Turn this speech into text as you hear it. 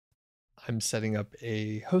I'm setting up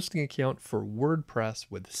a hosting account for WordPress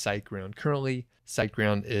with SiteGround. Currently,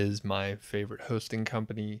 SiteGround is my favorite hosting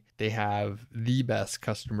company. They have the best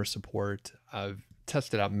customer support. I've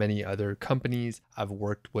tested out many other companies. I've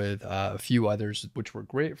worked with a few others, which were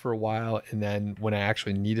great for a while. And then when I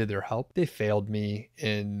actually needed their help, they failed me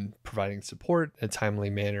in providing support in a timely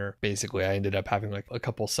manner. Basically, I ended up having like a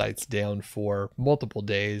couple sites down for multiple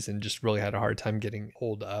days and just really had a hard time getting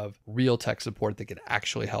hold of real tech support that could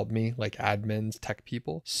actually help me, like admins, tech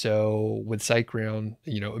people. So with SiteGround,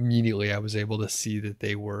 immediately I was able to see that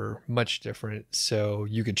they were much different. So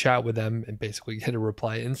you could chat with them and basically get a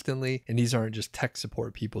reply instantly. And these aren't just tech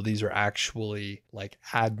support people. These are actually like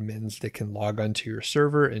admins that can log onto your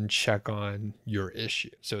server and check on your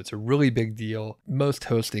issue. So it's a really big deal. Most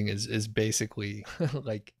hosting is basically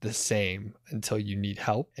like the same until you need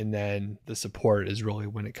help. And then the support is really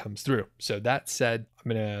when it comes through. So that said,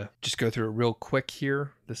 I'm going to just go through it real quick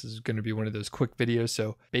here. This is going to be one of those quick videos.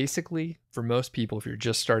 So basically, for most people, if you're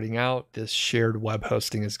just starting out, this shared web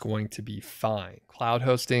hosting is going to be fine. Cloud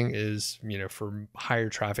hosting is, for higher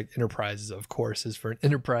traffic enterprises, of course, is for an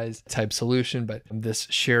enterprise type solution, but this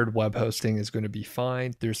shared web hosting is going to be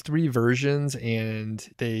fine. There's 3 versions and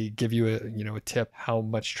they give you a tip how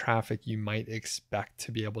much traffic you might expect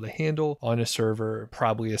to be able to handle on a server,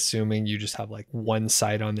 probably assuming you just have like one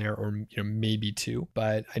site on there or maybe 2.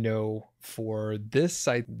 But I know for this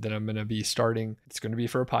site that I'm going to be starting, it's going to be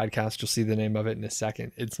for a podcast. You'll see the name of it in a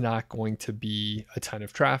second. It's not going to be a ton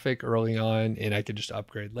of traffic early on and I could just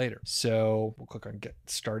upgrade later. So we'll click on get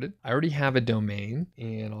started. I already have a domain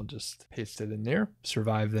and I'll just paste it in there,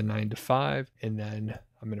 survive the 9 to 5, and then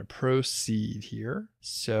I'm going to proceed here.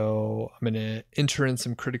 So I'm going to enter in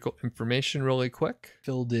some critical information really quick,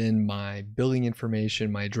 filled in my billing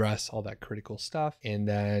information, my address, all that critical stuff, and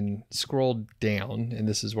then scroll down. And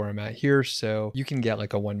this is where I'm at here. So you can get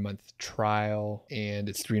like a 1-month trial and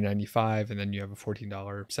it's $3.95. And then you have a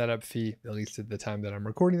 $14 setup fee, at least at the time that I'm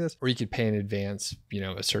recording this, or you could pay in advance,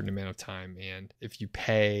 a certain amount of time. And if you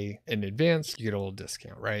pay in advance, you get a little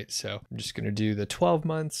discount, right? So I'm just going to do the 12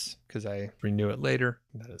 months because I renew it later.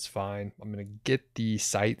 That is fine. I'm going to get the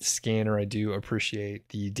site scanner. I do appreciate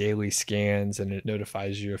the daily scans and it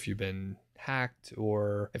notifies you if you've been hacked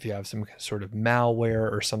or if you have some sort of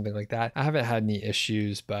malware or something like that. I haven't had any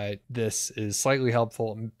issues, but this is slightly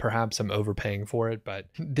helpful. Perhaps I'm overpaying for it, but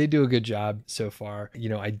they do a good job so far.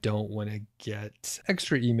 I don't want to get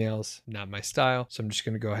extra emails, not my style. So I'm just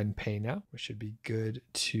going to go ahead and pay now, which should be good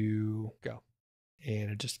to go.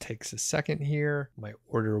 And it just takes a second here. My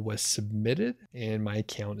order was submitted and my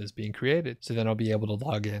account is being created. So then I'll be able to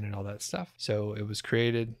log in and all that stuff. So it was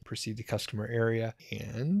created, proceed to customer area,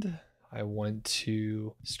 and I want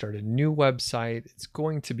to start a new website. It's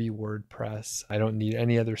going to be WordPress. I don't need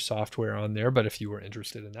any other software on there, but if you were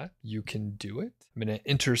interested in that, you can do it. I'm going to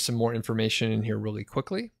enter some more information in here really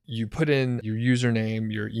quickly. You put in your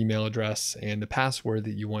username, your email address, and the password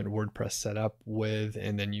that you want WordPress set up with,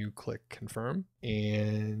 and then you click confirm.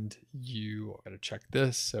 And you got to check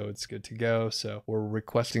this, so it's good to go. So we're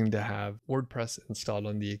requesting to have WordPress installed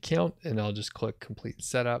on the account, and I'll just click complete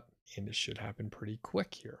setup, and it should happen pretty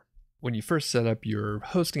quick here. When you first set up your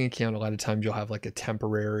hosting account, a lot of times you'll have like a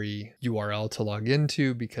temporary URL to log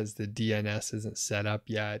into because the DNS isn't set up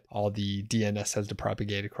yet. All the DNS has to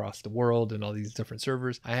propagate across the world and all these different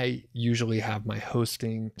servers. I usually have my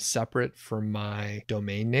hosting separate from my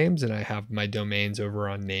domain names, and I have my domains over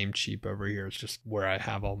on Namecheap over here. It's just where I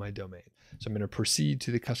have all my domains. So I'm going to proceed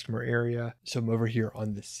to the customer area. So I'm over here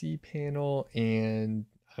on the C panel and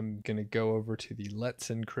I'm going to go over to the Let's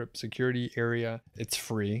Encrypt security area. It's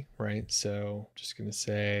free, right? So just going to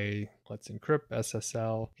say Let's Encrypt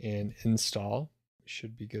SSL and install.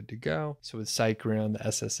 Should be good to go. So with SiteGround, the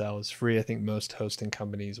SSL is free. I think most hosting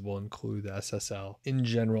companies will include the SSL in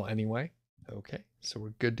general anyway. Okay, so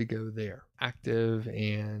we're good to go there. Active,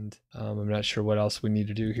 and I'm not sure what else we need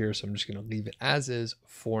to do here, so I'm just going to leave it as is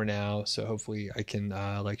for now. So hopefully I can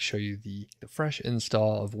show you the fresh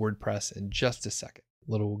install of WordPress in just a second.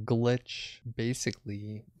 Little glitch.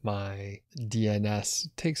 Basically, my DNS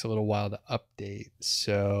takes a little while to update.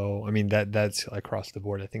 So, I mean, that's across the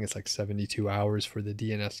board. I think it's like 72 hours for the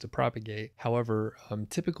DNS to propagate. However,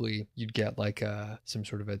 typically you'd get like some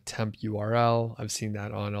sort of a temp URL. I've seen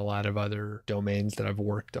that on a lot of other domains that I've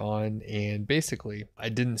worked on. And basically, I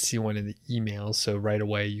didn't see one in the emails. So right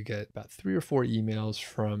away, you get about 3 or 4 emails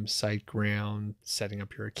from SiteGround setting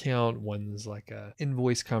up your account. One's like a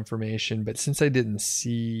invoice confirmation. But since I didn't see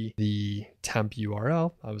see the temp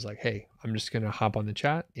URL, I was like, hey, I'm just going to hop on the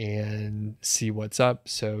chat and see what's up.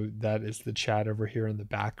 So that is the chat over here in the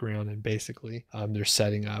background. And basically they're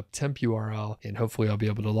setting up temp URL, and hopefully I'll be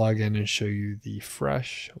able to log in and show you the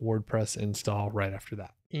fresh WordPress install right after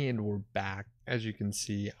that. And we're back. As you can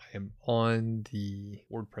see, I am on the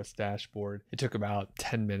WordPress dashboard. It took about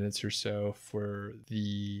 10 minutes or so for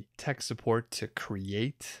the tech support to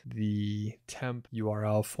create the temp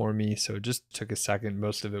URL for me. So it just took a second.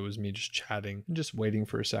 Most of it was me just chatting and just waiting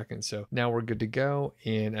for a second. So now we're good to go.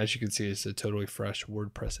 And as you can see, it's a totally fresh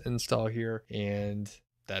WordPress install here. And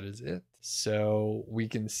that is it. So we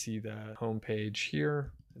can see the homepage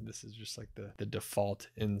here. And this is just like the default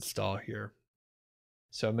install here.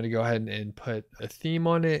 So I'm going to go ahead and put a theme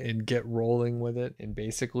on it and get rolling with it. And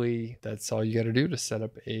basically that's all you got to do to set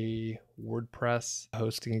up a WordPress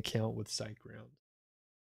hosting account with SiteGround.